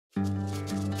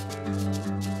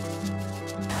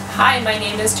Hi, my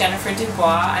name is Jennifer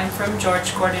Dubois. I'm from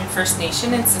George Gordon First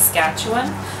Nation in Saskatchewan.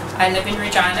 I live in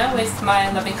Regina with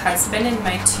my loving husband and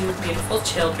my two beautiful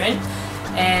children.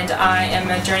 And I am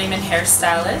a journeyman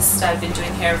hairstylist. I've been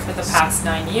doing hair for the past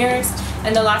 9 years,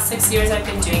 and the last 6 years I've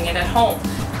been doing it at home.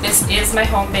 This is my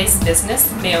home-based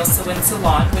business, Miyosiwin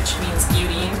Salon, which means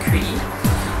beauty in Cree.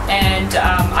 And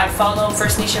I follow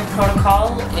First Nation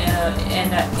protocol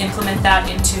and implement that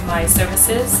into my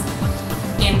services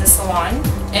in the salon.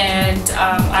 And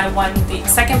I won the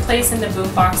second place in the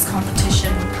boombox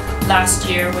competition last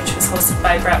year, which was hosted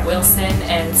by Brett Wilson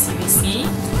and CBC.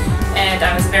 And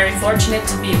I was very fortunate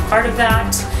to be a part of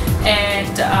that.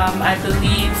 And I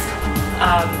believe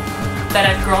that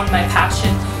I've grown my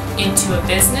passion into a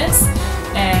business,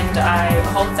 and I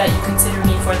hope that you consider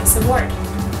me for this award.